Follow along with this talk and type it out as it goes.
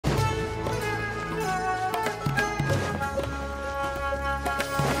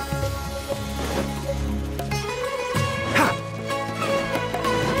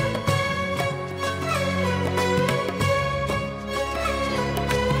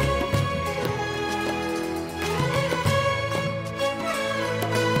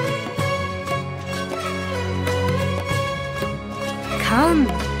Come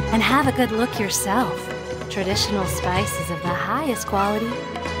and have a good look yourself. Traditional spices of the highest quality,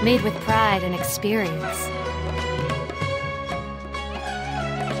 made with pride and experience.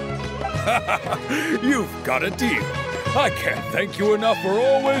 You've got a deal. I can't thank you enough for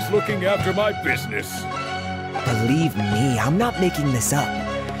always looking after my business. Believe me, I'm not making this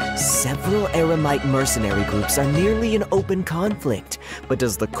up. Several Eremite mercenary groups are nearly in open conflict, but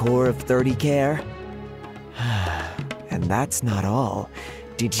does the core of 30 care? And that's not all.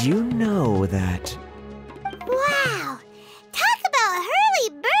 Did you know that... Wow! Talk about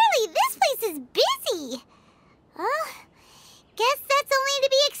hurly-burly! This place is busy! Guess that's only to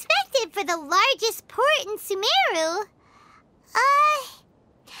be expected for the largest port in Sumeru.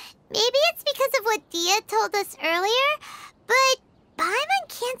 Maybe it's because of what Dia told us earlier, but Paimon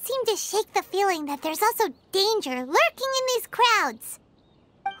can't seem to shake the feeling that there's also danger lurking in these crowds.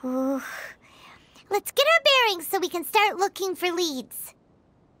 Ooh. Let's get our bearings so we can start looking for leads.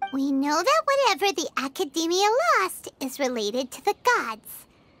 We know that whatever the Academia lost is related to the gods.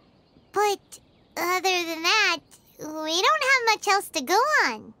 But other than that, we don't have much else to go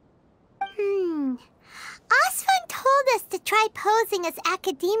on. Osfun told us to try posing as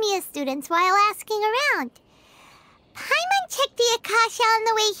Academia students while asking around. Paimon checked the Akasha on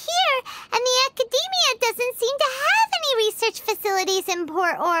the way here, and the Academia doesn't seem to have any research facilities in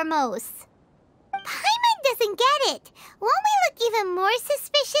Port Ormos. Paimon doesn't get it. Won't we look even more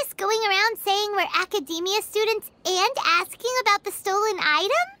suspicious going around saying we're Academia students and asking about the stolen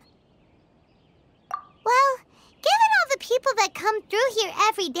item? Well, given all the people that come through here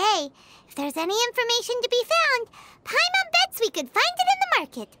every day, if there's any information to be found, Paimon bets we could find it in the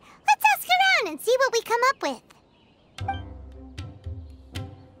market. Let's ask around and see what we come up with.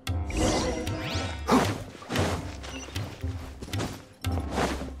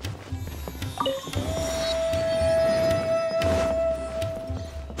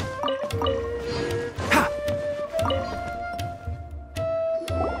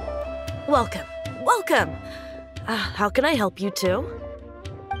 Welcome. Welcome. How can I help you two?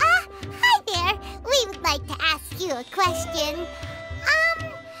 Hi there. We would like to ask you a question.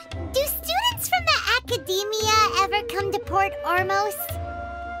 Do students from the Academia ever come to Port Ormos?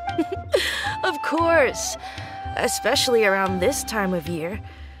 Of course. Especially around this time of year.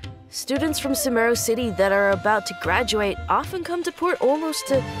 Students from Sumeru City that are about to graduate often come to Port Ormos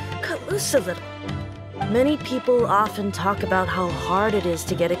to cut loose a little. Many people often talk about how hard it is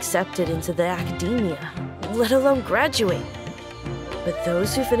to get accepted into the Academia, let alone graduate. But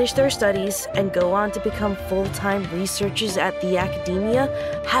those who finish their studies and go on to become full-time researchers at the Academia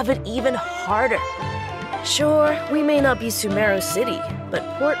have it even harder. Sure, we may not be Sumeru City, but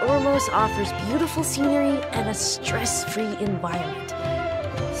Port Ormos offers beautiful scenery and a stress-free environment.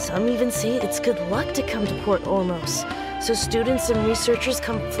 Some even say it's good luck to come to Port Ormos, so students and researchers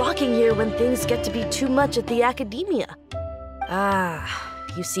come flocking here when things get to be too much at the Academia.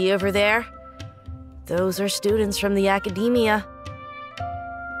 You see over there? Those are students from the Academia.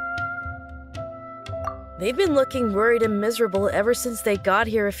 They've been looking worried and miserable ever since they got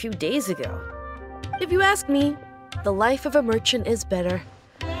here a few days ago. If you ask me, the life of a merchant is better.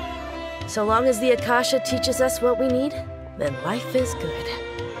 So long as the Akasha teaches us what we need, then life is good.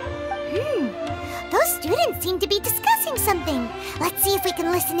 Those students seem to be discussing something. Let's see if we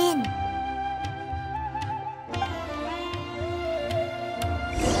can listen in.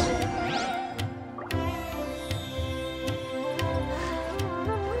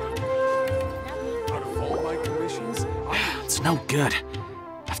 Out of all my commissions, it's no good.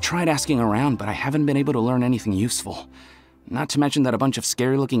 I've tried asking around, but I haven't been able to learn anything useful. Not to mention that a bunch of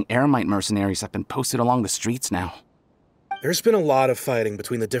scary-looking Eremite mercenaries have been posted along the streets now. There's been a lot of fighting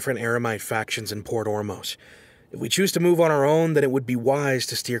between the different Eremite factions in Port Ormos. If we choose to move on our own, then it would be wise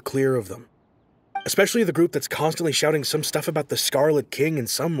to steer clear of them. Especially the group that's constantly shouting some stuff about the Scarlet King and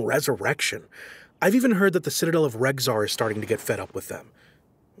some resurrection. I've even heard that the Citadel of Regzar is starting to get fed up with them.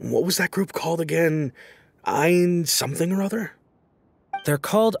 What was that group called again? Ein something or other? They're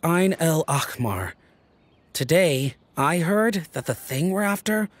called Ein El Akhmar. Today, I heard that the thing we're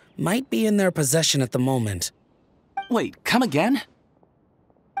after might be in their possession at the moment. Wait, come again?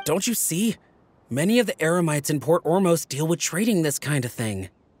 Don't you see? Many of the Eremites in Port Ormos deal with trading this kind of thing.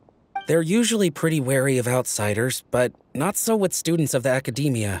 They're usually pretty wary of outsiders, but not so with students of the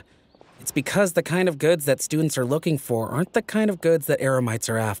Academia. It's because the kind of goods that students are looking for aren't the kind of goods that Eremites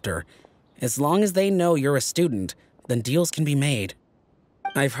are after. As long as they know you're a student, then deals can be made.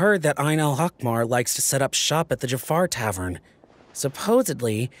 I've heard that Ein al-Hakmar likes to set up shop at the Jafar Tavern.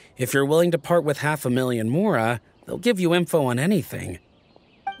 Supposedly, if you're willing to part with 500,000 Mora, they'll give you info on anything.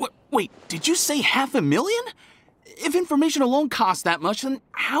 Wait, did you say 500,000? If information alone costs that much, then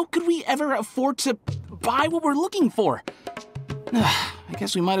how could we ever afford to buy what we're looking for? I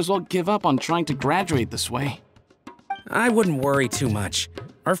guess we might as well give up on trying to graduate this way. I wouldn't worry too much.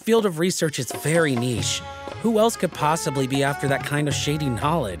 Our field of research is very niche. Who else could possibly be after that kind of shady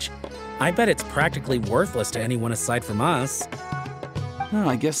knowledge? I bet it's practically worthless to anyone aside from us. Oh,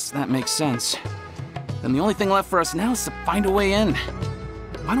 I guess that makes sense. Then the only thing left for us now is to find a way in.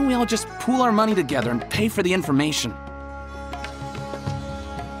 Why don't we all just pool our money together and pay for the information?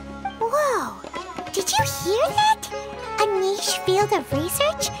 Whoa! Did you hear that? A niche field of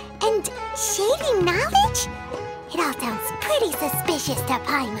research and shady knowledge? It all sounds pretty suspicious to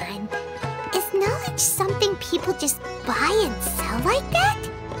Paimon. Is knowledge something people just buy and sell like that?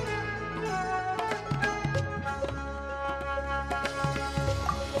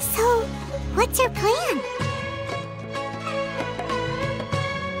 So, what's your plan?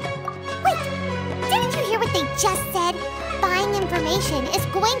 Wait, didn't you hear what they just said? Buying information is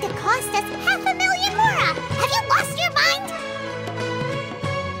going to cost us 500,000 mora! Have you lost your mind?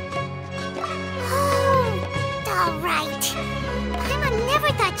 Oh, all right. Paimon never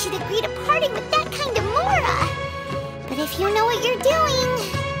thought she'd agree to parting with that kind of mora. But if you know what you're doing,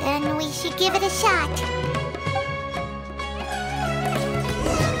 then we should give it a shot.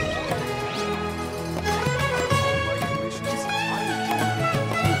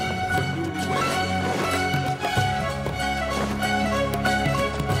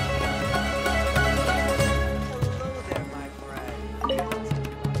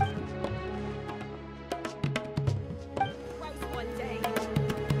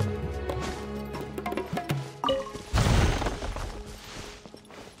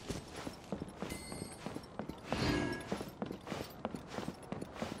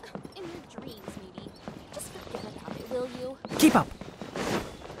 Keep up!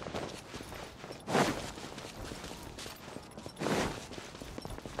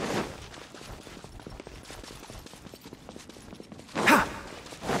 Ha!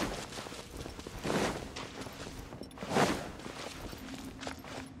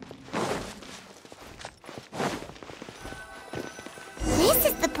 This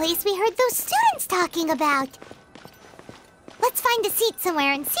is the place we heard those students talking about. Let's find a seat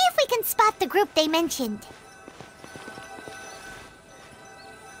somewhere and see if we can spot the group they mentioned.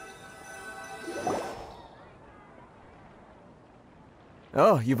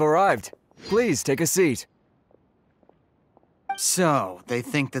 Oh, you've arrived. Please, take a seat. So, they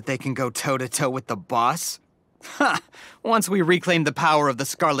think that they can go toe-to-toe with the boss? Ha! Once we reclaim the power of the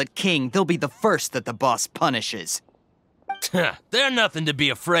Scarlet King, they'll be the first that the boss punishes. They're nothing to be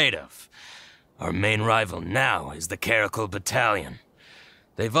afraid of. Our main rival now is the Caracal Battalion.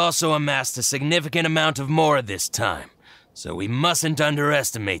 They've also amassed a significant amount of mora this time, so we mustn't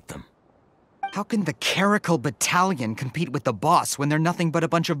underestimate them. How can the Caracal Battalion compete with the boss when they're nothing but a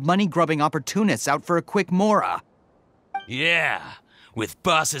bunch of money-grubbing opportunists out for a quick mora? Yeah, with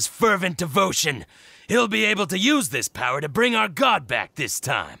boss's fervent devotion, he'll be able to use this power to bring our god back this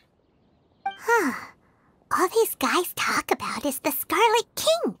time. All these guys talk about is the Scarlet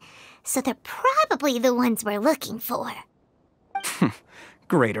King, so they're probably the ones we're looking for.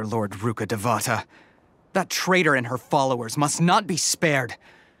 Greater Lord Ruka Devata. That traitor and her followers must not be spared.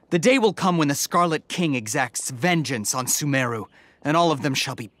 The day will come when the Scarlet King exacts vengeance on Sumeru, and all of them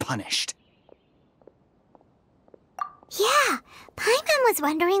shall be punished. Yeah, Paimon was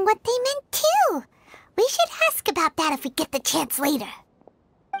wondering what they meant too. We should ask about that if we get the chance later.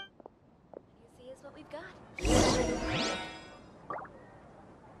 See is what we've got.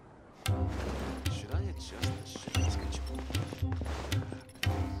 Should I adjust the shipping schedule?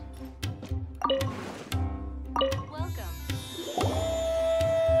 Welcome.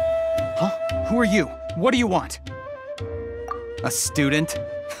 Huh? Who are you? What do you want? A student?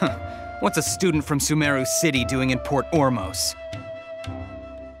 What's a student from Sumeru City doing in Port Ormos?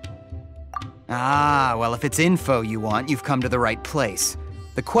 Ah, well, if it's info you want, you've come to the right place.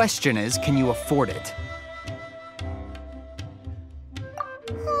 The question is, can you afford it?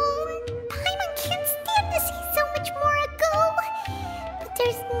 Paimon can't stand to see so much more go. But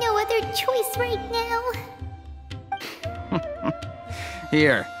there's no other choice right now.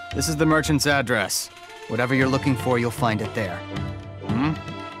 Here, this is the merchant's address. Whatever you're looking for, you'll find it there.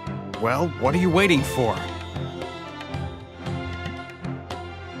 Well, what are you waiting for?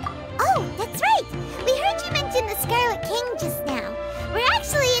 Oh, that's right! We heard you mention the Scarlet King just now. We're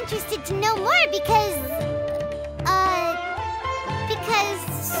actually interested to know more because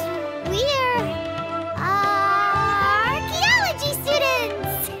we're, archaeology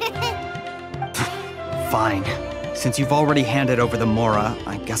students! Fine. Since you've already handed over the mora,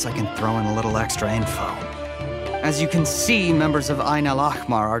 I guess I can throw in a little extra info. As you can see, members of Ain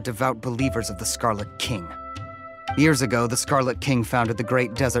al-Ahmar are devout believers of the Scarlet King. Years ago, the Scarlet King founded the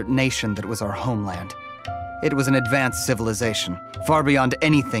great desert nation that was our homeland. It was an advanced civilization, far beyond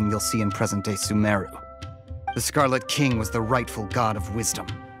anything you'll see in present-day Sumeru. The Scarlet King was the rightful god of wisdom,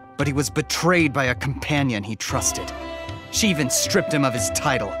 but he was betrayed by a companion he trusted. She even stripped him of his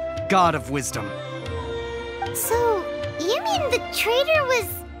title, God of Wisdom. So, you mean the traitor was...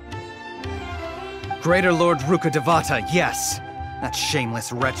 Greater Lord Rukkhadevata, yes. That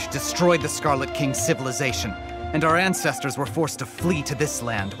shameless wretch destroyed the Scarlet King's civilization, and our ancestors were forced to flee to this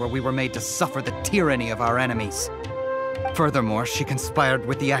land where we were made to suffer the tyranny of our enemies. Furthermore, she conspired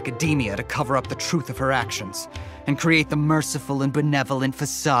with the Academia to cover up the truth of her actions, and create the merciful and benevolent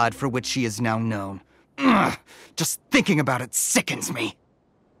facade for which she is now known. Ugh, just thinking about it sickens me.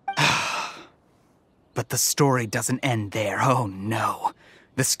 But the story doesn't end there, oh no.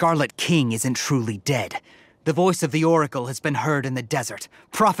 The Scarlet King isn't truly dead. The voice of the Oracle has been heard in the desert,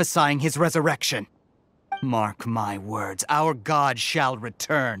 prophesying his resurrection. Mark my words, our god shall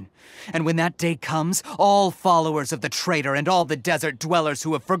return. And when that day comes, all followers of the traitor and all the desert dwellers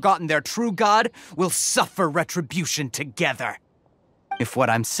who have forgotten their true god will suffer retribution together. If what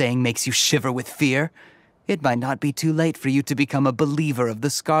I'm saying makes you shiver with fear, it might not be too late for you to become a believer of the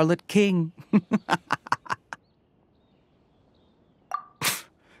Scarlet King.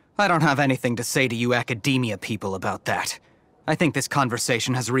 I don't have anything to say to you Academia people about that. I think this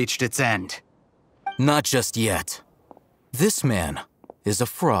conversation has reached its end. Not just yet. This man is a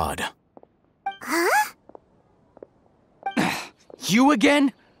fraud. Huh? You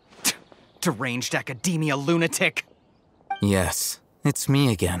again? Deranged Academia lunatic. Yes, it's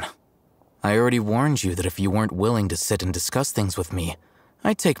me again. I already warned you that if you weren't willing to sit and discuss things with me,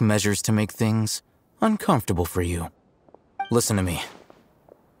 I'd take measures to make things uncomfortable for you. Listen to me.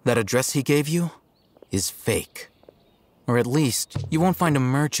 That address he gave you is fake. Or at least, you won't find a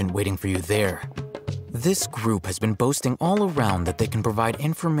merchant waiting for you there. This group has been boasting all around that they can provide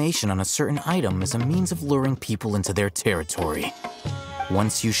information on a certain item as a means of luring people into their territory.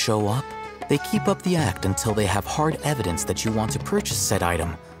 Once you show up, they keep up the act until they have hard evidence that you want to purchase said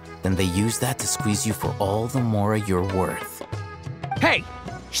item. Then they use that to squeeze you for all the more you're worth. Hey!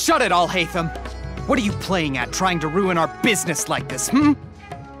 Shut it all, Hatham! What are you playing at, trying to ruin our business like this, hmm?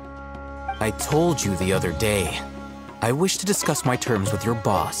 I told you the other day. I wish to discuss my terms with your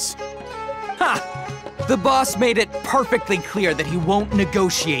boss. Ha! The boss made it perfectly clear that he won't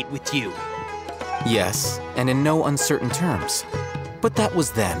negotiate with you. Yes, and in no uncertain terms. But that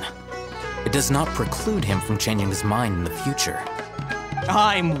was then. It does not preclude him from changing his mind in the future.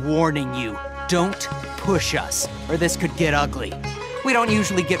 I'm warning you, don't push us, or this could get ugly. We don't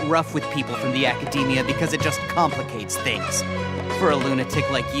usually get rough with people from the Academia because it just complicates things. For a lunatic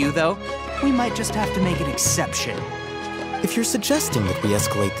like you, though, we might just have to make an exception. If you're suggesting that we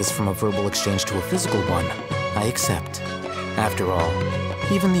escalate this from a verbal exchange to a physical one, I accept. After all,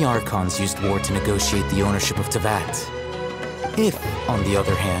 even the Archons used war to negotiate the ownership of Teyvat. If, on the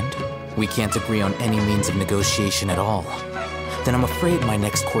other hand, we can't agree on any means of negotiation at all, then I'm afraid my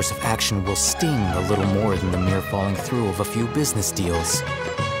next course of action will sting a little more than the mere falling through of a few business deals.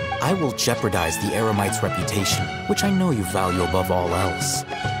 I will jeopardize the Eremite's reputation, which I know you value above all else.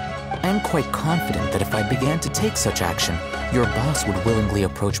 I am quite confident that if I began to take such action, your boss would willingly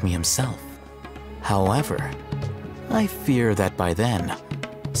approach me himself. However, I fear that by then,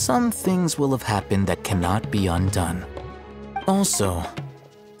 some things will have happened that cannot be undone. Also,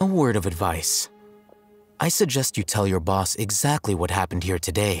 a word of advice. I suggest you tell your boss exactly what happened here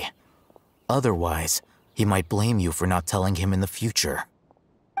today. Otherwise, he might blame you for not telling him in the future.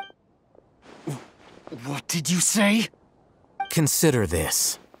 What did you say? Consider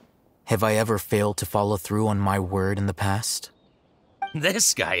this. Have I ever failed to follow through on my word in the past?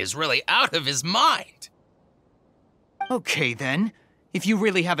 This guy is really out of his mind. Okay then. If you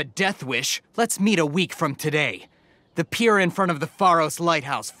really have a death wish, let's meet a week from today. The pier in front of the Pharos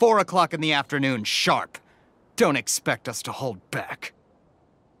Lighthouse, 4 o'clock in the afternoon, sharp. Don't expect us to hold back.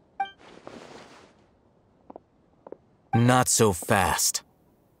 Not so fast.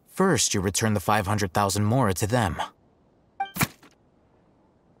 First, you return the 500,000 mora to them.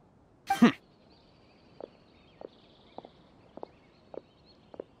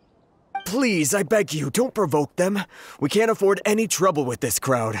 Please, I beg you, don't provoke them. We can't afford any trouble with this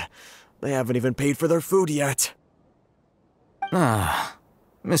crowd. They haven't even paid for their food yet. Ah,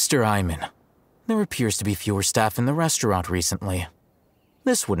 Mr. Iman. There appears to be fewer staff in the restaurant recently.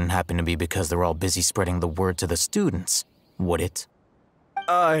 This wouldn't happen to be because they're all busy spreading the word to the students, would it?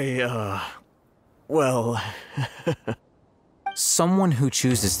 Well... Someone who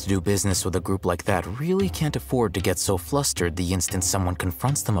chooses to do business with a group like that really can't afford to get so flustered the instant someone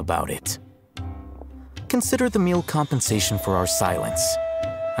confronts them about it. Consider the meal compensation for our silence.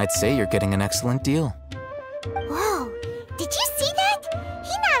 I'd say you're getting an excellent deal. Whoa, did you see that?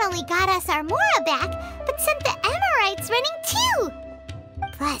 He not only got us our Mora back, but sent the Amorites running too!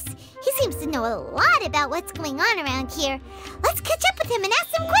 Plus, he seems to know a lot about what's going on around here. Let's catch up with him and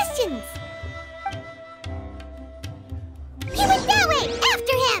ask some questions! He went that way!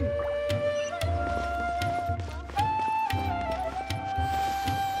 After him!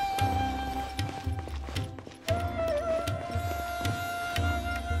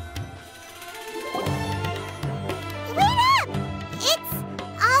 Wait up! It's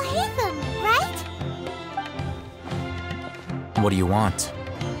Al-Haytham, right? What do you want?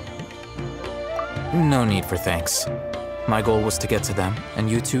 No need for thanks. My goal was to get to them, and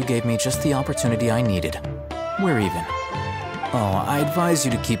you two gave me just the opportunity I needed. We're even. Oh, I advise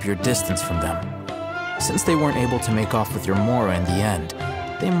you to keep your distance from them. Since they weren't able to make off with your Mora in the end,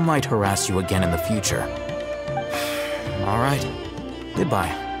 they might harass you again in the future. All right. Goodbye.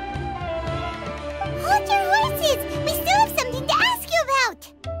 Hold your horses! We still have something to ask you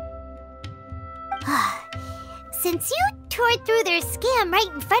about! Since you tore through their scam right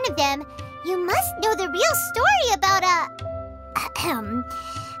in front of them, you must know the real story about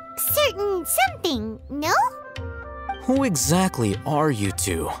certain something, no? Who exactly are you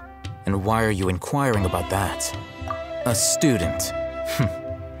two? And why are you inquiring about that? A student.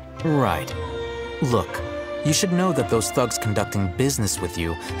 Right. Look, you should know that those thugs conducting business with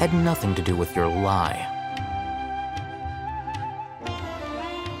you had nothing to do with your lie.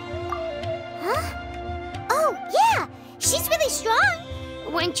 Huh? Oh, yeah! She's really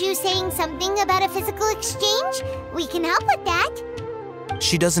strong! Weren't you saying something about a physical exchange? We can help with that.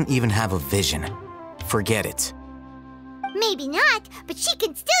 She doesn't even have a vision. Forget it. Maybe not, but she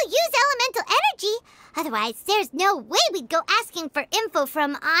can still use elemental energy. Otherwise, there's no way we'd go asking for info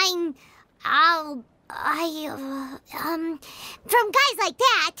from from guys like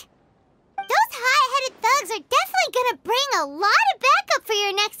that. Those hot-headed thugs are definitely gonna bring a lot of backup for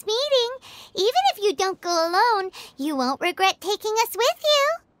your next meeting. Even if you don't go alone, you won't regret taking us with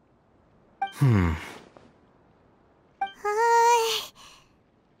you.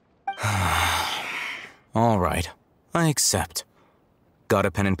 All right. I accept. Got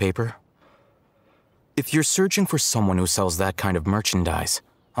a pen and paper? If you're searching for someone who sells that kind of merchandise,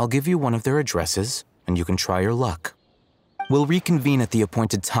 I'll give you one of their addresses, and you can try your luck. We'll reconvene at the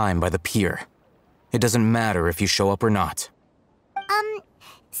appointed time by the pier. It doesn't matter if you show up or not.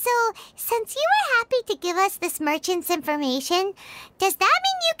 So, since you were happy to give us this merchant's information, does that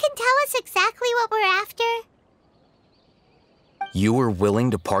mean you can tell us exactly what we're after? You were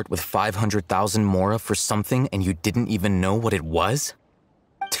willing to part with 500,000 Mora for something and you didn't even know what it was?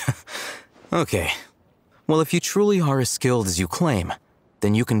 Okay. Well, if you truly are as skilled as you claim,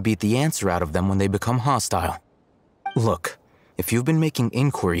 then you can beat the answer out of them when they become hostile. Look, if you've been making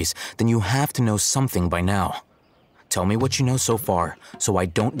inquiries, then you have to know something by now. Tell me what you know so far, so I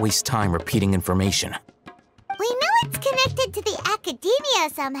don't waste time repeating information. We know it's connected to the academia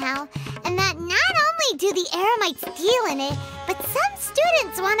somehow, and that not only do the Eremites deal in it, but some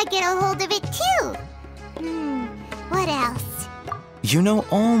students want to get a hold of it too. What else? You know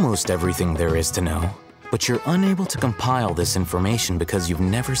almost everything there is to know, but you're unable to compile this information because you've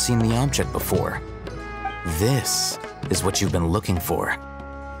never seen the object before. This is what you've been looking for.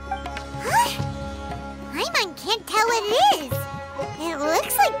 Huh? Paimon can't tell what it is. It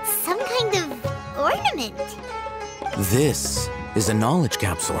looks like some kind of ornament. This is a knowledge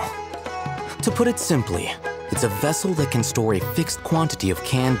capsule. To put it simply, it's a vessel that can store a fixed quantity of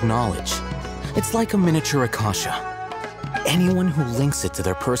canned knowledge. It's like a miniature Akasha. Anyone who links it to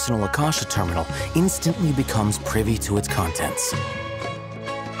their personal Akasha terminal instantly becomes privy to its contents.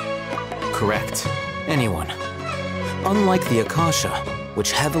 Correct. Anyone. Unlike the Akasha,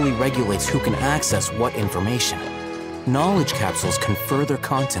 which heavily regulates who can access what information, knowledge capsules confer their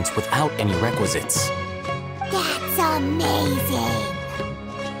contents without any requisites. That's amazing!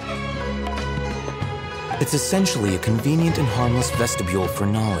 It's essentially a convenient and harmless vestibule for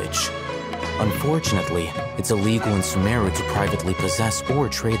knowledge. Unfortunately, it's illegal in Sumeru to privately possess or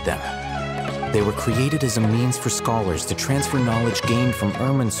trade them. They were created as a means for scholars to transfer knowledge gained from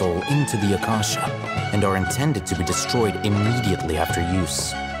Irminsul into the Akasha, and are intended to be destroyed immediately after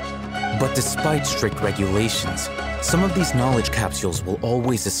use. But despite strict regulations, some of these knowledge capsules will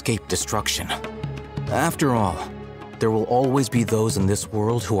always escape destruction. After all, there will always be those in this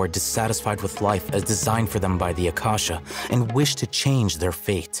world who are dissatisfied with life as designed for them by the Akasha and wish to change their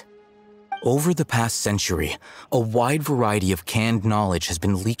fate. Over the past century, a wide variety of canned knowledge has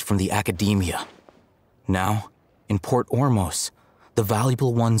been leaked from the academia. Now, in Port Ormos, the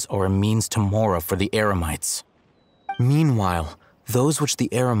valuable ones are a means to mora for the Eremites. Meanwhile, those which the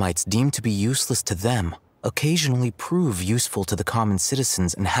Eremites deem to be useless to them occasionally prove useful to the common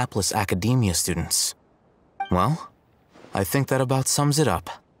citizens and hapless academia students. Well, I think that about sums it up.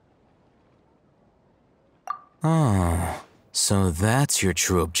 Oh, so that's your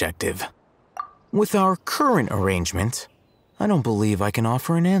true objective. With our current arrangement, I don't believe I can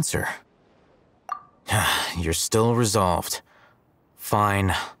offer an answer. You're still resolved.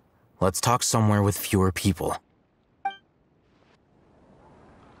 Fine. Let's talk somewhere with fewer people.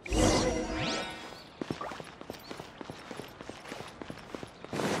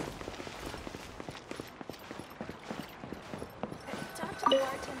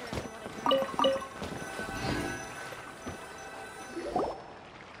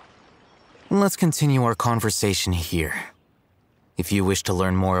 Let's continue our conversation here. If you wish to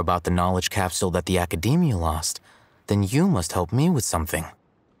learn more about the knowledge capsule that the Academia lost, then you must help me with something.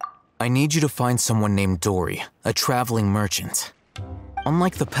 I need you to find someone named Dory, a traveling merchant.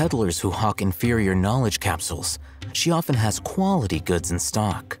 Unlike the peddlers who hawk inferior knowledge capsules, she often has quality goods in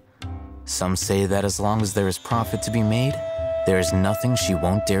stock. Some say that as long as there is profit to be made, there is nothing she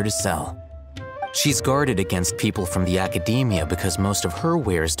won't dare to sell. She's guarded against people from the Academia because most of her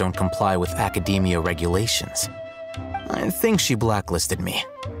wares don't comply with Academia regulations. I think she blacklisted me.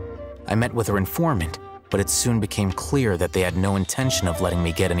 I met with her informant, but it soon became clear that they had no intention of letting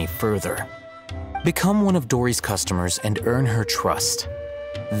me get any further. Become one of Dory's customers and earn her trust.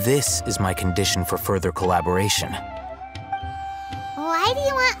 This is my condition for further collaboration. Why do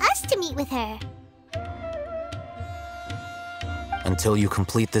you want us to meet with her? Until you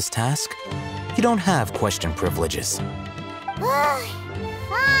complete this task, you don't have question privileges. Fine.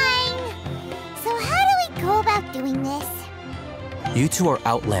 So how do we go about doing this? You two are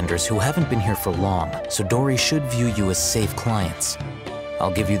outlanders who haven't been here for long, so Dory should view you as safe clients.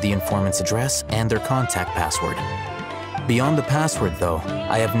 I'll give you the informant's address and their contact password. Beyond the password, though,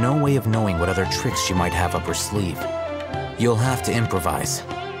 I have no way of knowing what other tricks she might have up her sleeve. You'll have to improvise.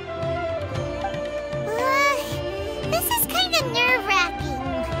 This is kind of nerve-wracking.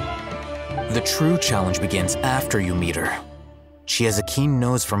 The true challenge begins after you meet her. She has a keen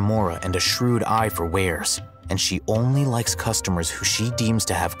nose for mora and a shrewd eye for wares, and she only likes customers who she deems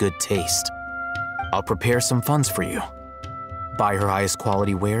to have good taste. I'll prepare some funds for you. Buy her highest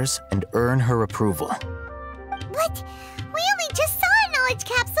quality wares and earn her approval. But we only just saw a knowledge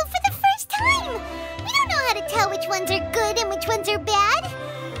capsule for the first time. We don't know how to tell which ones are good and which ones are bad.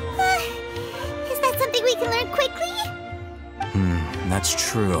 Is that something we can learn quickly? That's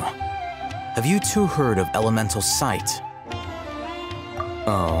true. Have you two heard of elemental sight?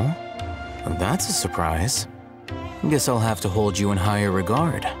 Oh, that's a surprise. Guess I'll have to hold you in higher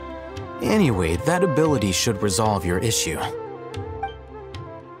regard. Anyway, that ability should resolve your issue.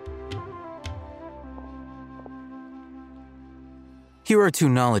 Here are 2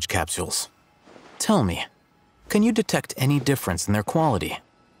 knowledge capsules. Tell me, can you detect any difference in their quality?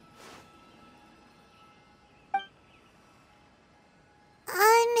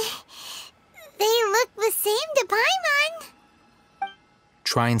 They look the same to Paimon.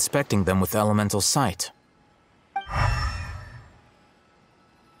 Try inspecting them with elemental sight. How'd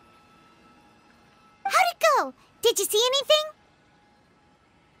it go? Did you see anything?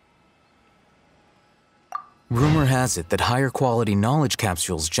 Rumor has it that higher quality knowledge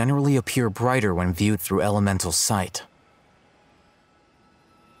capsules generally appear brighter when viewed through elemental sight.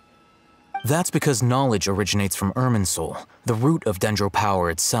 That's because knowledge originates from Irminsul, the root of Dendro power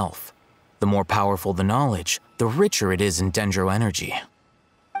itself. The more powerful the knowledge, the richer it is in Dendro energy.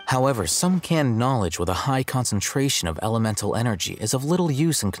 However, some canned knowledge with a high concentration of elemental energy is of little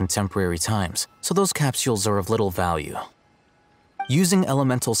use in contemporary times, so those capsules are of little value. Using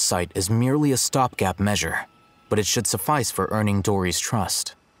elemental sight is merely a stopgap measure, but it should suffice for earning Dory's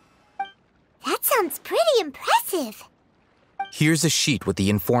trust. That sounds pretty impressive. Here's a sheet with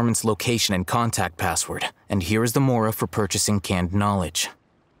the informant's location and contact password, and here is the mora for purchasing canned knowledge.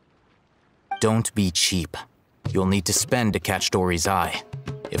 Don't be cheap. You'll need to spend to catch Dory's eye.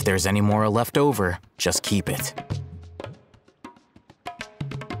 If there's any mora left over, just keep it.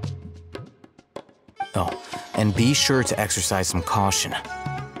 Oh, and be sure to exercise some caution.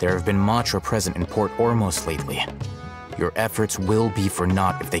 There have been Matra present in Port Ormos lately. Your efforts will be for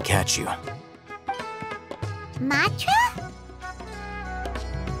naught if they catch you. Matra?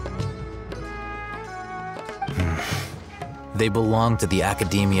 They belong to the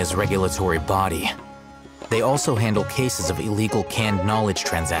Academia's regulatory body. They also handle cases of illegal canned knowledge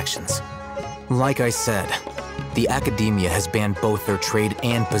transactions. Like I said, the Academia has banned both their trade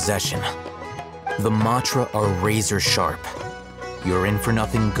and possession. The Matra are razor sharp. You're in for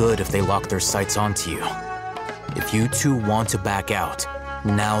nothing good if they lock their sights onto you. If you two want to back out,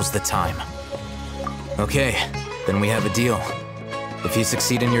 now's the time. Okay, then we have a deal. If you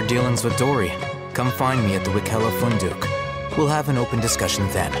succeed in your dealings with Dory, come find me at the Wikela Funduk. We'll have an open discussion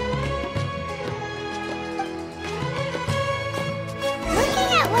then.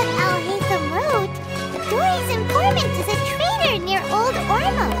 Looking at what Al-Haytham wrote, Dory's informant is a trader near Old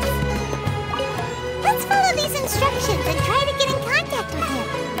Ormos. Let's follow these instructions and try to get in contact with him.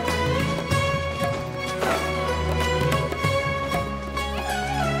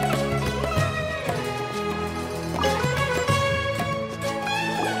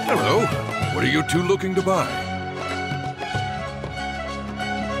 Hello. What are you two looking to buy?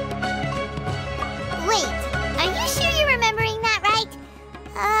 Wait, are you sure you're remembering that right?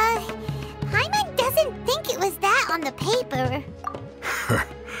 Paimon doesn't think it was that on the paper.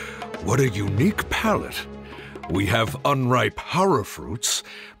 What a unique palate. We have unripe hara fruits,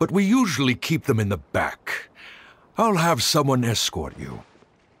 but we usually keep them in the back. I'll have someone escort you.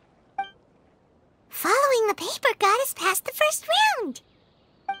 Following the paper got us past the first round.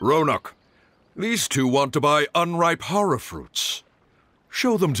 Ronak, these two want to buy unripe hara fruits.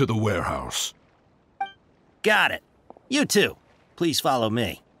 Show them to the warehouse. Got it. You two, please follow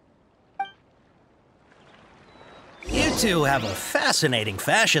me. You two have a fascinating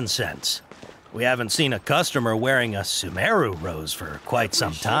fashion sense. We haven't seen a customer wearing a Sumeru rose for quite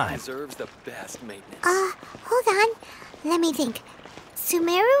some time. Deserves the best maintenance. Hold on. Let me think.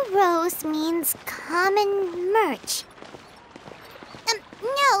 Sumeru rose means common merch.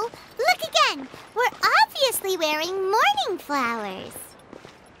 No, look again. We're obviously wearing morning flowers.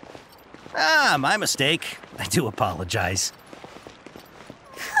 Ah, my mistake. I do apologize.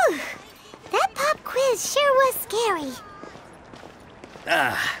 Whew. That pop quiz sure was scary.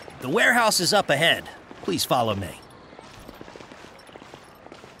 The warehouse is up ahead. Please follow me.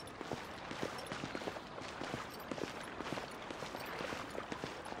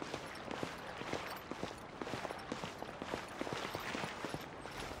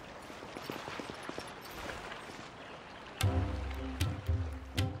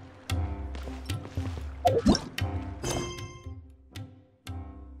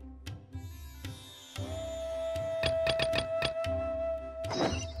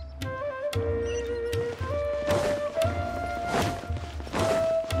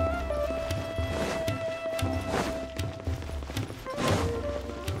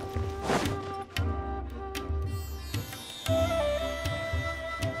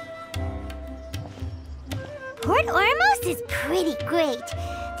 Port Ormos is pretty great.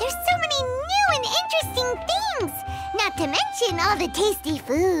 There's so many new and interesting things, not to mention all the tasty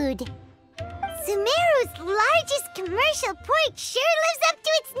food. Sumeru's largest commercial port sure lives up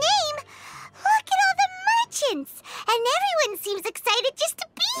to its name. Look at all the merchants, and everyone seems excited just to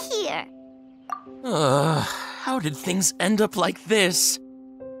be here. How did things end up like this?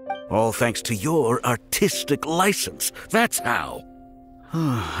 All thanks to your artistic license. That's how.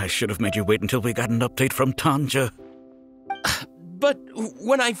 I should have made you wait until we got an update from Tanja. But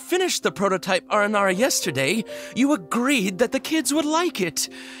when I finished the prototype Aranara yesterday, you agreed that the kids would like it.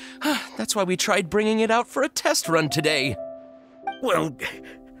 That's why we tried bringing it out for a test run today. Well,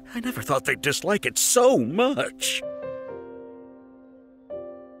 I never thought they'd dislike it so much.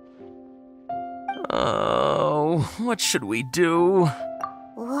 Oh, what should we do?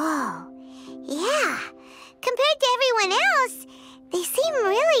 Whoa. Yeah. Compared to everyone else, they seem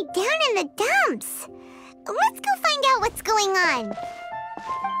really down in the dumps. Let's go find out what's going on.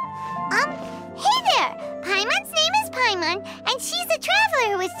 Hey there! Paimon's name is Paimon, and she's a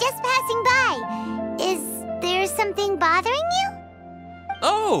traveler who was just passing by. Is there something bothering you?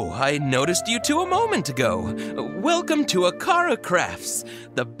 Oh, I noticed you two a moment ago. Welcome to Akara Crafts,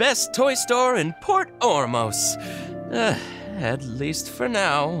 the best toy store in Port Ormos. At least for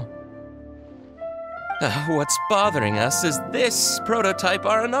now. What's bothering us is this prototype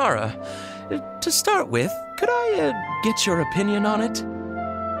Aranara. To start with, could I get your opinion on it?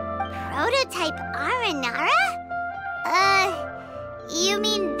 Prototype Aranara? You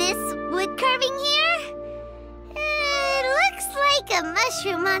mean this wood carving here? It looks like a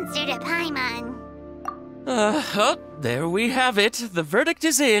mushroom monster to Paimon. Oh, there we have it. The verdict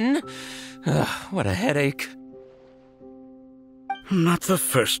is in. What a headache. Not the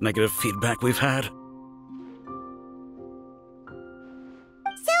first negative feedback we've had.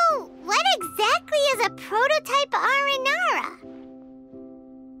 So, what exactly is a prototype Aranara?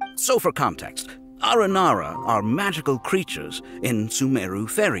 So for context, Aranara are magical creatures in Sumeru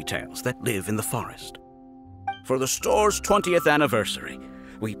fairy tales that live in the forest. For the store's 20th anniversary,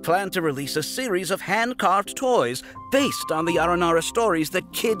 we plan to release a series of hand-carved toys based on the Aranara stories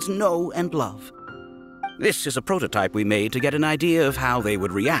that kids know and love. This is a prototype we made to get an idea of how they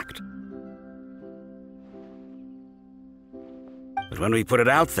would react. But when we put it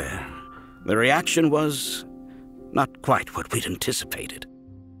out there, the reaction was not quite what we'd anticipated.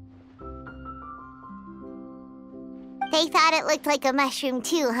 They thought it looked like a mushroom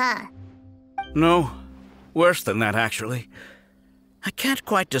too, huh? No, worse than that, actually. I can't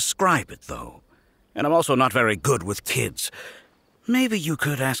quite describe it, though. And I'm also not very good with kids. Maybe you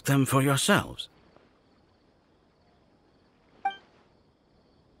could ask them for yourselves.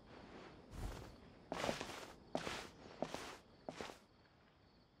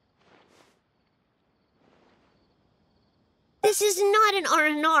 This is not an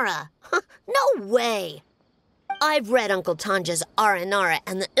Aranara. No way. I've read Uncle Tanja's Aranara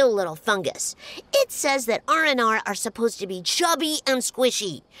and the Ill Little Fungus. It says that Aranara are supposed to be chubby and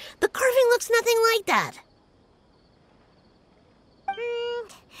squishy. The carving looks nothing like that.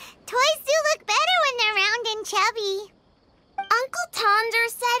 Toys do look better when they're round and chubby. Uncle Tonder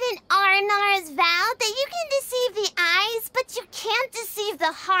said in Aranara's vow that you can deceive the eyes, but you can't deceive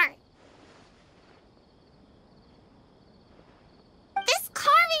the heart. This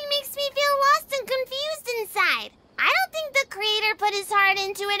carving makes me feel lost and confused inside. I don't think the creator put his heart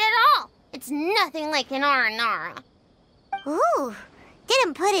into it at all. It's nothing like an Aranara. Ooh,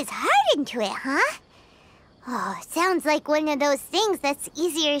 didn't put his heart into it, huh? Oh, sounds like one of those things that's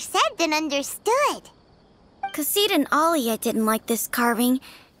easier said than understood. Cassid and Alia didn't like this carving,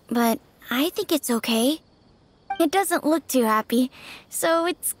 but I think it's okay. It doesn't look too happy, so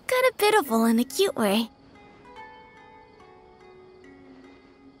it's kind of pitiful in a cute way.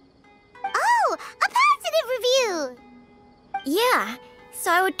 Oh, a positive review! Yeah,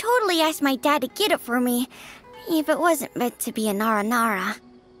 so I would totally ask my dad to get it for me, if it wasn't meant to be a Nara.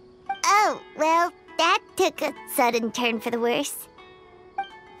 Oh, well, that took a sudden turn for the worse.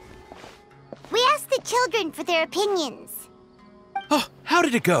 We asked the children for their opinions. Oh, how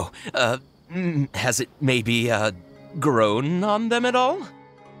did it go? Has it maybe, grown on them at all?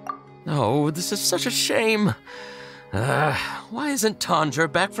 Oh, this is such a shame. Why isn't Tondra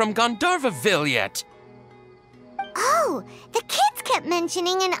back from Gandharvaville yet? Oh, the kids kept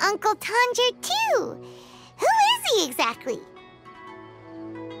mentioning an Uncle Tondra, too. Who is he exactly?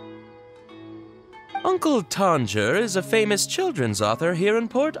 Uncle Tanger is a famous children's author here in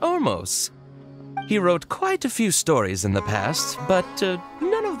Port Ormos. He wrote quite a few stories in the past, but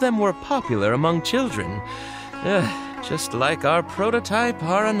none of them were popular among children. Just like our prototype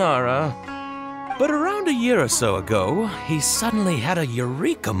Aranara. But around a year or so ago, he suddenly had a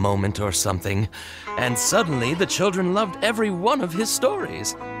eureka moment or something, and suddenly the children loved every one of his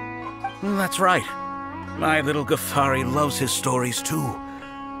stories. That's right. My little Ghaffari loves his stories too.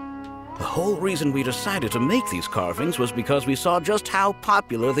 The whole reason we decided to make these carvings was because we saw just how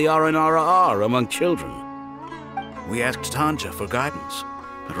popular the Aranara are among children. We asked Tanja for guidance,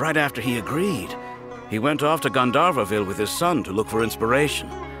 but right after he agreed, he went off to Gandharvaville with his son to look for inspiration.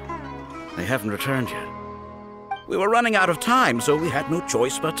 They haven't returned yet. We were running out of time, so we had no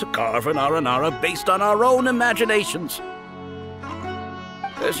choice but to carve an Aranara based on our own imaginations.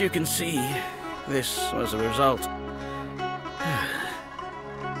 As you can see, this was the result.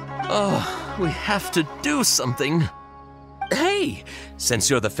 Oh, we have to do something. Hey, since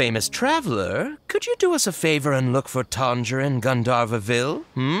you're the famous traveler, could you do us a favor and look for Tanger in Gandharvaville,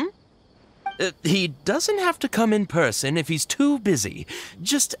 he doesn't have to come in person if he's too busy.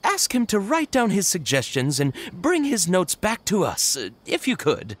 Just ask him to write down his suggestions and bring his notes back to us, if you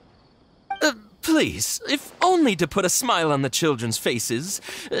could. Please, if only to put a smile on the children's faces.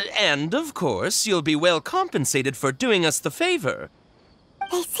 And, of course, you'll be well compensated for doing us the favor.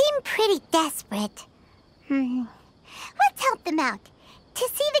 They seem pretty desperate. Let's help them out. To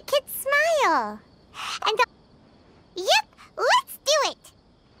see the kids smile. And yep, let's do it!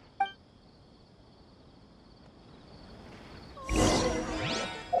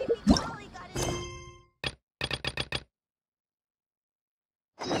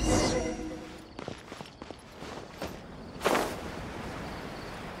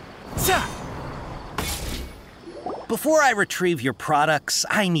 Before I retrieve your products,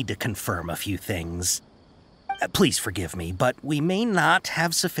 I need to confirm a few things. Please forgive me, but we may not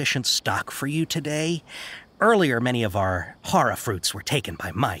have sufficient stock for you today. Earlier, many of our hara fruits were taken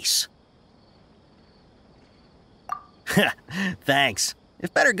by mice. Thanks.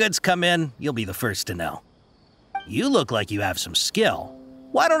 If better goods come in, you'll be the first to know. You look like you have some skill.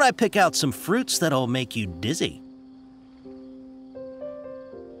 Why don't I pick out some fruits that'll make you dizzy?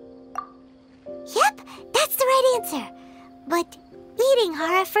 Yep, that's the right answer. But eating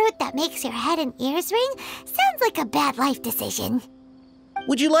horror fruit that makes your head and ears ring sounds like a bad life decision.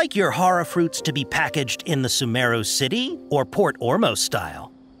 Would you like your horror fruits to be packaged in the Sumeru City or Port Ormos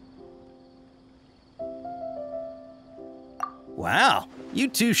style? Wow, you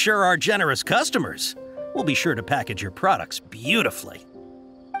two sure are generous customers. We'll be sure to package your products beautifully.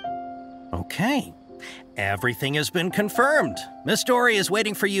 Okay, everything has been confirmed. Miss Dory is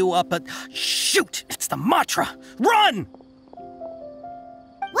waiting for you up at... Shoot! It's the Matra! Run!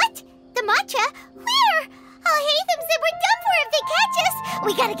 What? The Matra? Where? I'll hate them said we're done for if they catch us.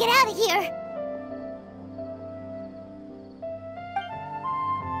 We gotta get out of here.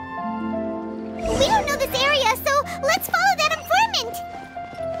 We don't know this area, so let's follow that informant.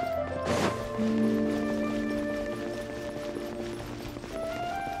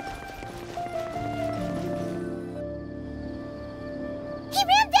 He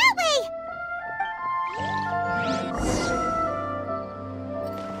ran that way!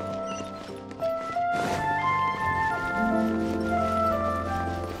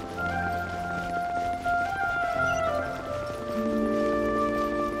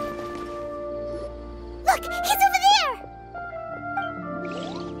 Look, he's over there!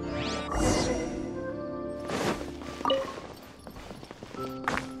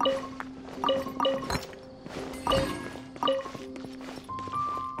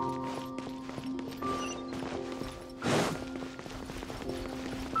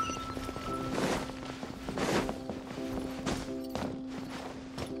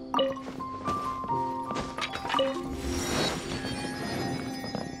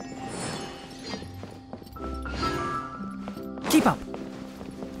 Keep up.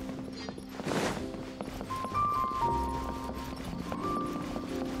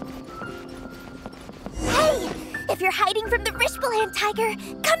 Hey! If you're hiding from the Rishbaland tiger,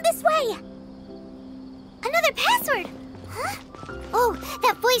 come this way! Another password! Huh? Oh,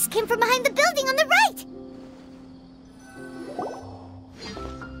 that voice came from behind the building on the right!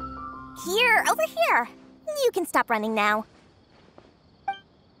 Here, over here. You can stop running now.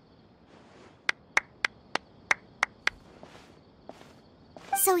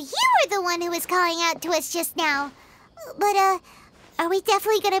 So you were the one who was calling out to us just now. But, are we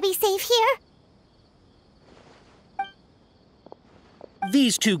definitely gonna be safe here?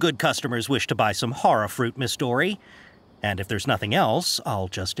 These two good customers wish to buy some horror fruit, Miss Dory. And if there's nothing else, I'll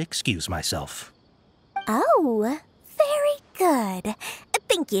just excuse myself. Oh, very good.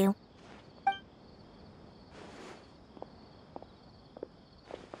 Thank you.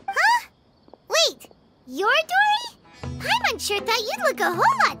 Huh? Wait, you're Dory? Paimon sure thought you'd look a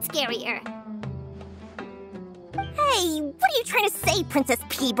whole lot scarier. Hey, what are you trying to say, Princess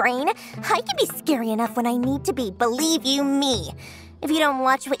Pea-Brain? I can be scary enough when I need to be, believe you me. If you don't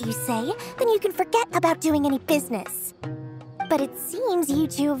watch what you say, then you can forget about doing any business. But it seems you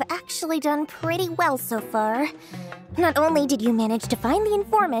two have actually done pretty well so far. Not only did you manage to find the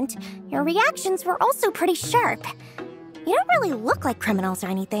informant, your reactions were also pretty sharp. You don't really look like criminals or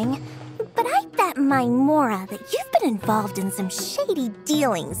anything, but I bet my Mora that you've been involved in some shady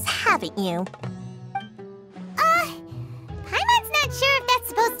dealings, haven't you? Paimon's not sure if that's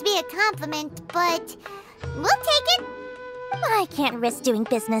supposed to be a compliment, but we'll take it. I can't risk doing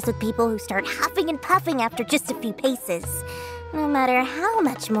business with people who start huffing and puffing after just a few paces, no matter how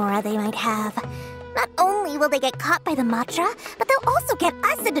much Mora they might have. Not only will they get caught by the Matra, but they'll also get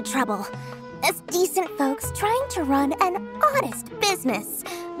us into trouble. As decent folks trying to run an honest business,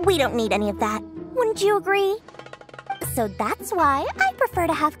 we don't need any of that. Wouldn't you agree? So that's why I prefer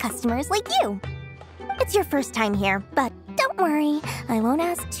to have customers like you. It's your first time here, but don't worry, I won't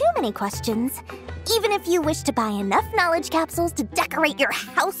ask too many questions. Even if you wish to buy enough knowledge capsules to decorate your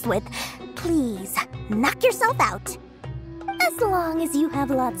house with, please, knock yourself out. As long as you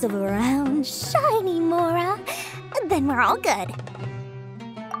have lots of round, shiny Mora, then we're all good.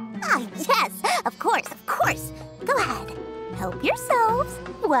 Ah, yes, of course, of course. Go ahead, help yourselves.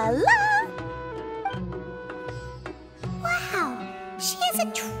 Voila! Wow, she has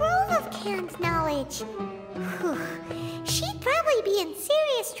a trove of canned knowledge. Whew. She'd probably be in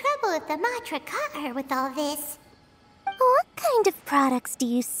serious trouble if the Matra caught her with all this. What kind of products do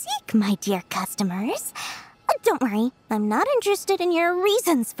you seek, my dear customers? Don't worry, I'm not interested in your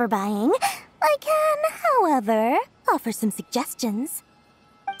reasons for buying. I can, however, offer some suggestions.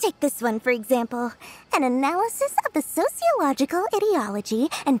 Take this one, for example. An analysis of the sociological ideology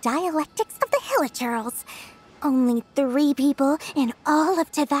and dialectics of the Hilichurls. Only 3 people in all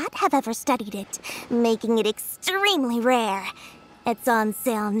of Tevat have ever studied it, making it extremely rare. It's on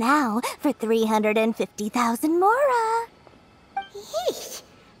sale now for 350,000 Mora. Yeesh.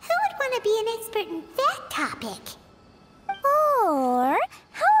 Who would want to be an expert in that topic? Or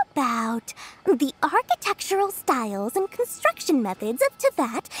how about the architectural styles and construction methods of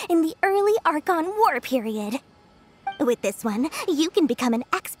Teyvat in the early Archon War period? With this one, you can become an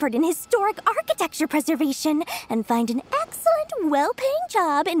expert in historic architecture preservation and find an excellent, well-paying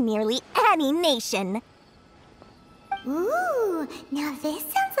job in nearly any nation. Ooh, now this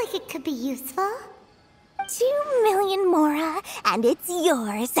sounds like it could be useful. 2 million Mora, and it's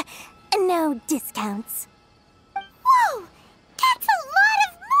yours. No discounts. Whoa! That's a lot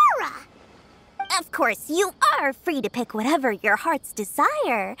of Mora! Of course, you are free to pick whatever your heart's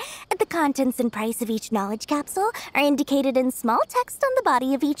desire. The contents and price of each knowledge capsule are indicated in small text on the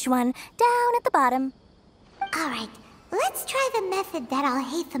body of each one, down at the bottom. Alright, let's try the method that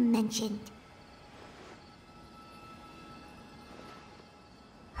Alhaitham mentioned.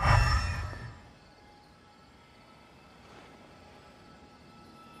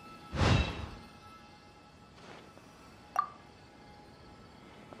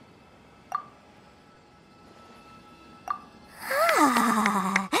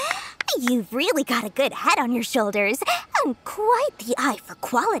 You've really got a good head on your shoulders, and quite the eye for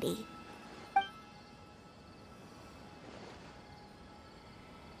quality.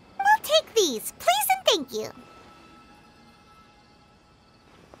 We'll take these, please and thank you.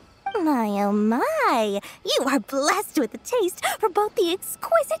 My oh my, you are blessed with a taste for both the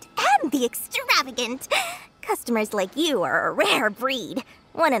exquisite and the extravagant. Customers like you are a rare breed.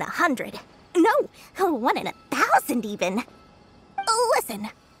 1 in 100. No, 1 in 1,000 even. Listen,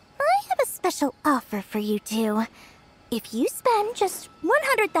 I have a special offer for you two. If you spend just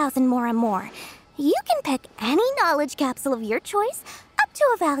 100,000 more, you can pick any knowledge capsule of your choice up to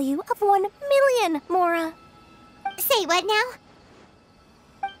a value of 1 million Mora. Say what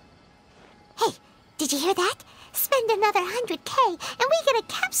now? Hey, did you hear that? Spend another 100K and we get a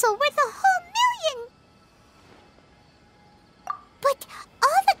capsule worth a whole million! But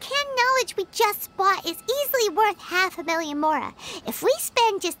all the canned knowledge we just bought is easily worth 500,000 Mora. If we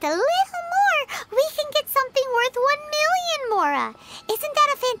spend just a little more, we can get something worth 1 million Mora. Isn't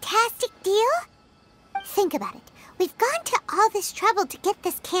that a fantastic deal? Think about it. We've gone to all this trouble to get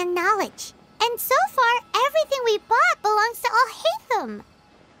this canned knowledge. And so far, everything we bought belongs to Alhaitham.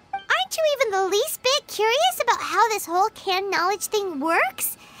 Aren't you even the least bit curious about how this whole canned knowledge thing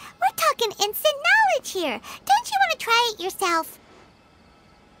works? We're talking instant knowledge here. Don't you want to try it yourself?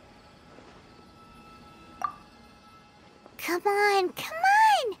 Come on.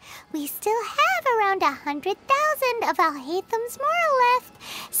 We still have around 100,000 of Alhaitham's Mora left.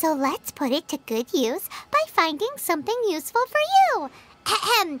 So let's put it to good use by finding something useful for you.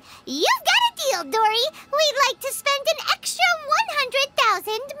 Ahem. You've got a deal, Dory. We'd like to spend an extra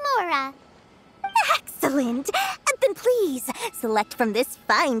 100,000 Mora. Excellent! Then please, select from this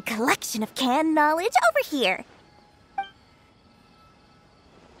fine collection of canned knowledge over here.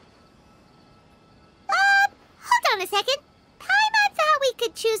 Hold on a second. Paimon thought we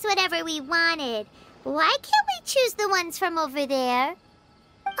could choose whatever we wanted. Why can't we choose the ones from over there?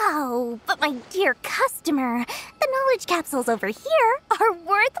 Oh, but my dear customer, the knowledge capsules over here are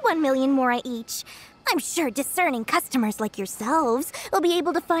worth 1 million Mora each. I'm sure discerning customers like yourselves will be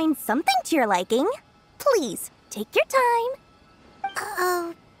able to find something to your liking. Please, take your time.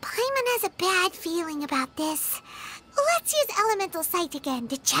 Uh-oh, Paimon has a bad feeling about this. Let's use Elemental Sight again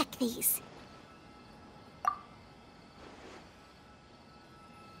to check these.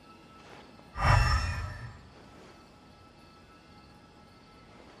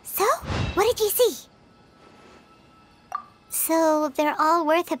 So, what did you see? So, they're all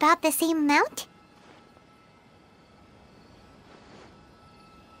worth about the same amount?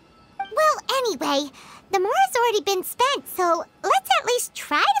 Well, anyway, the Mora's already been spent, so let's at least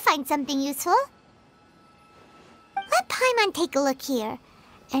try to find something useful. Let Paimon take a look here.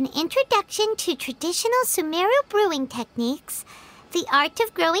 An introduction to traditional Sumeru brewing techniques, the art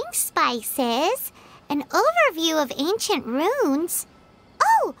of growing spices, an overview of ancient runes.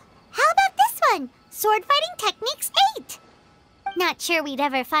 Oh, how about this one? Sword Fighting Techniques 8. Not sure we'd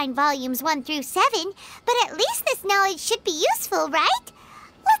ever find volumes 1 through 7, but at least this knowledge should be useful, right?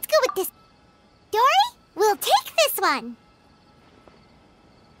 Let's go with this. Dory, we'll take this one.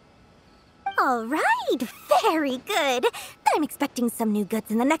 All right, very good. I'm expecting some new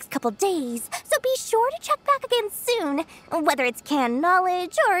goods in the next couple days, so be sure to check back again soon. Whether it's canned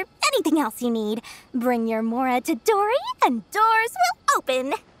knowledge or anything else you need, bring your Mora to Dory and doors will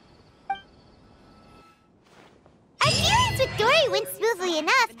open. Our dealings with Dory went smoothly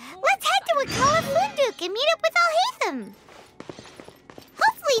enough. Let's head to Wakala Funduk and meet up with Alhaitham.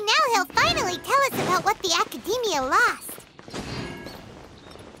 Now he'll finally tell us about what the Academia lost.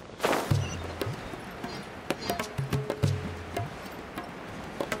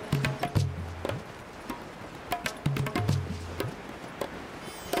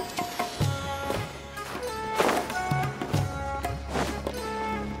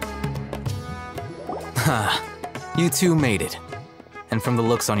 Ha, you two made it. And from the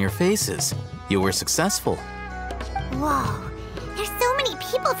looks on your faces, you were successful. Whoa, there's so many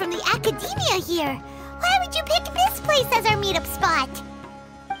people from the Academia here. Why would you pick this place as our meetup spot?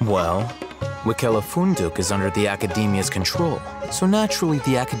 Well, Wikela Funduk is under the Academia's control, so naturally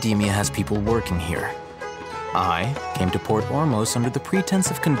the Academia has people working here. I came to Port Ormos under the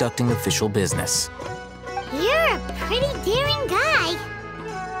pretense of conducting official business. You're a pretty daring guy.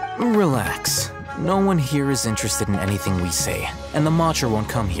 Relax. No one here is interested in anything we say, and the Matcha won't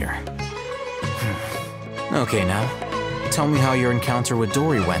come here. Okay now, tell me how your encounter with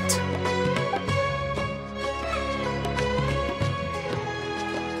Dory went.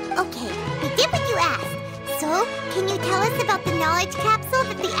 Okay, we did what you asked. So, can you tell us about the knowledge capsule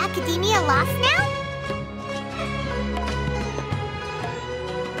that the Academia lost now?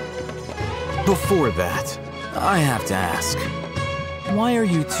 Before that, I have to ask, why are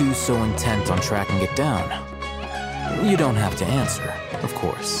you two so intent on tracking it down? You don't have to answer, of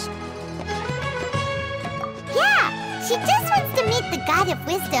course. Yeah, she just wants to meet the God of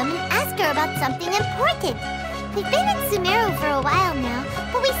Wisdom and ask her about something important. We've been in Sumeru for a while now,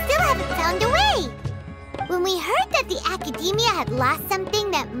 but we still haven't found a way. When we heard that the Academia had lost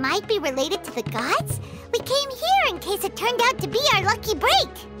something that might be related to the gods, we came here in case it turned out to be our lucky break.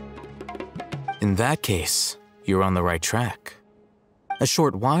 In that case, you're on the right track. A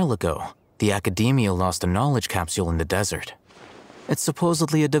short while ago, the Academia lost a knowledge capsule in the desert. It's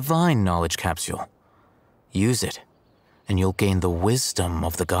supposedly a divine knowledge capsule. Use it, and you'll gain the wisdom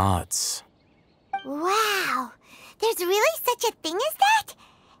of the gods. Wow, there's really such a thing as that?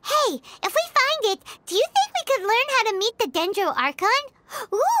 Hey, if we find it, do you think we could learn how to meet the Dendro Archon?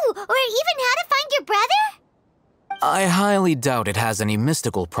 Ooh, or even how to find your brother? I highly doubt it has any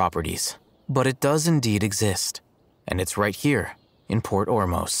mystical properties, but it does indeed exist. And it's right here, in Port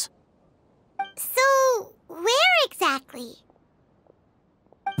Ormos. So, where exactly?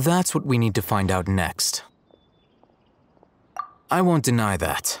 That's what we need to find out next. I won't deny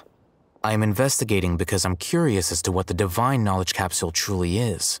that. I am investigating because I'm curious as to what the divine knowledge capsule truly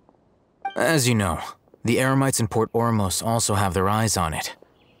is. As you know, the Eremites in Port Ormos also have their eyes on it.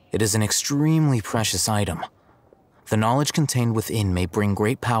 It is an extremely precious item. The knowledge contained within may bring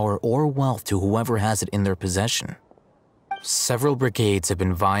great power or wealth to whoever has it in their possession. Several brigades have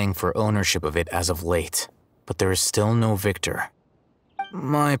been vying for ownership of it as of late, but there is still no victor.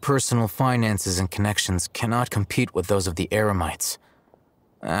 My personal finances and connections cannot compete with those of the Eremites.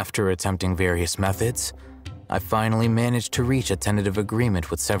 After attempting various methods, I finally managed to reach a tentative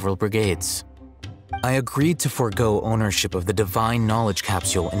agreement with several brigades. I agreed to forego ownership of the divine knowledge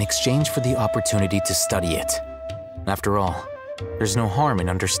capsule in exchange for the opportunity to study it. After all, there's no harm in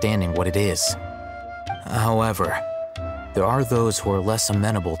understanding what it is. However, there are those who are less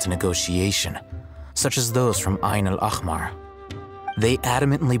amenable to negotiation, such as those from Ain al-Ahmar. They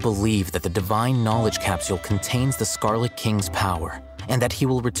adamantly believe that the divine knowledge capsule contains the Scarlet King's power, and that he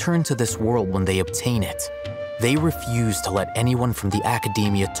will return to this world when they obtain it. They refuse to let anyone from the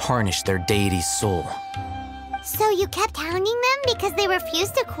Academia tarnish their deity's soul. So you kept hounding them because they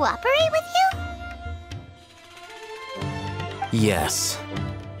refused to cooperate with you? Yes.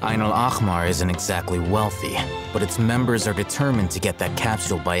 Ain al-Ahmar isn't exactly wealthy, but its members are determined to get that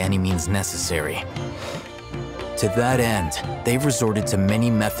capsule by any means necessary. To that end, they've resorted to many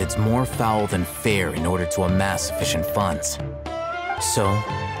methods more foul than fair in order to amass sufficient funds. So,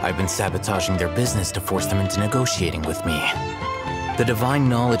 I've been sabotaging their business to force them into negotiating with me. The divine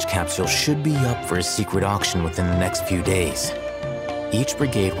knowledge capsule should be up for a secret auction within the next few days. Each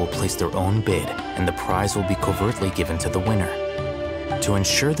brigade will place their own bid, and the prize will be covertly given to the winner. To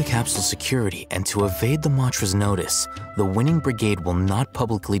ensure the capsule's security and to evade the Matra's notice, the winning brigade will not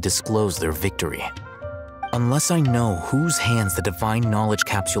publicly disclose their victory. Unless I know whose hands the divine knowledge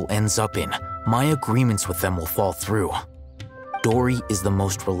capsule ends up in, my agreements with them will fall through. Dory is the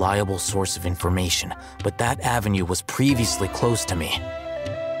most reliable source of information, but that avenue was previously closed to me.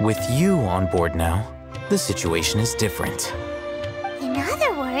 With you on board now, the situation is different. In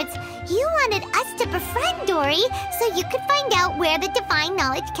other words, you wanted us to befriend Dory so you could find out where the divine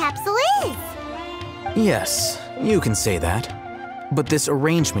knowledge capsule is. Yes, you can say that. But this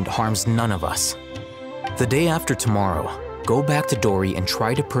arrangement harms none of us. The day after tomorrow, go back to Dory and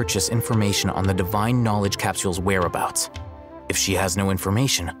try to purchase information on the divine knowledge capsule's whereabouts. If she has no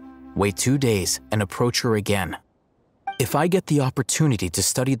information, Wait 2 days and approach her again. If I get the opportunity to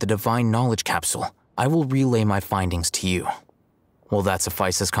study the Divine Knowledge Capsule, I will relay my findings to you. Will that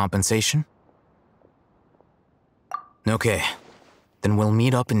suffice as compensation? Okay, then we'll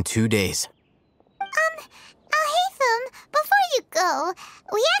meet up in 2 days. Haytham, before you go,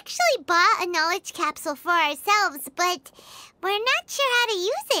 we actually bought a knowledge capsule for ourselves, but we're not sure how to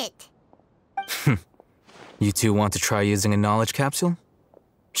use it. You two want to try using a knowledge capsule?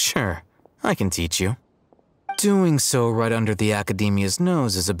 Sure, I can teach you. Doing so right under the Academia's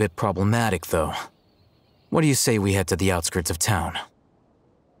nose is a bit problematic, though. What do you say we head to the outskirts of town?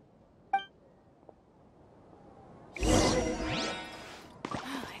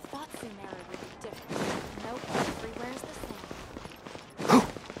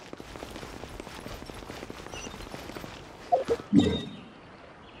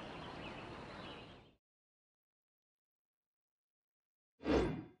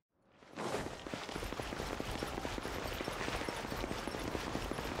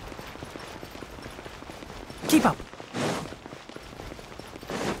 Keep up!